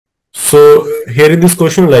So here in this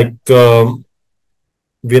question, like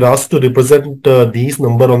we're asked to represent these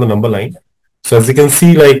number on the number line. So as you can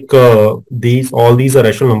see, like all these are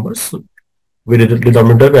rational numbers. We did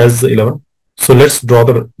denominator as 11. So let's draw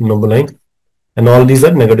the number line, and all these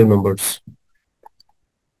are negative numbers,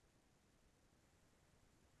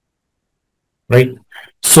 right?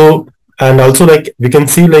 So, and also like we can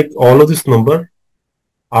see like all of this number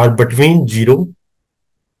are between 0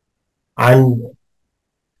 and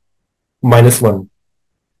 -1,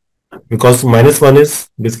 because -1 is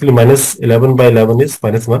basically minus 11 by 11 is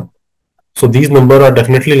 -1. So these number are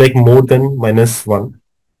definitely like more than -1.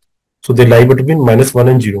 So they lie between -1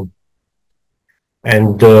 and 0.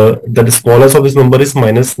 And the smallest of this number is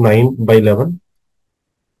 -9 by 11.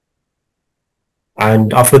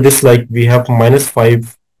 And after this, like we have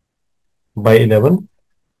 -5 by 11,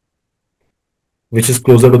 which is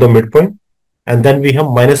closer to the midpoint. And then we have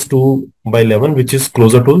 -2 by 11, which is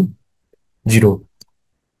closer to 0.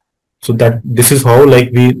 So that this is how like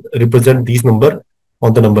we represent these number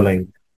on the number line.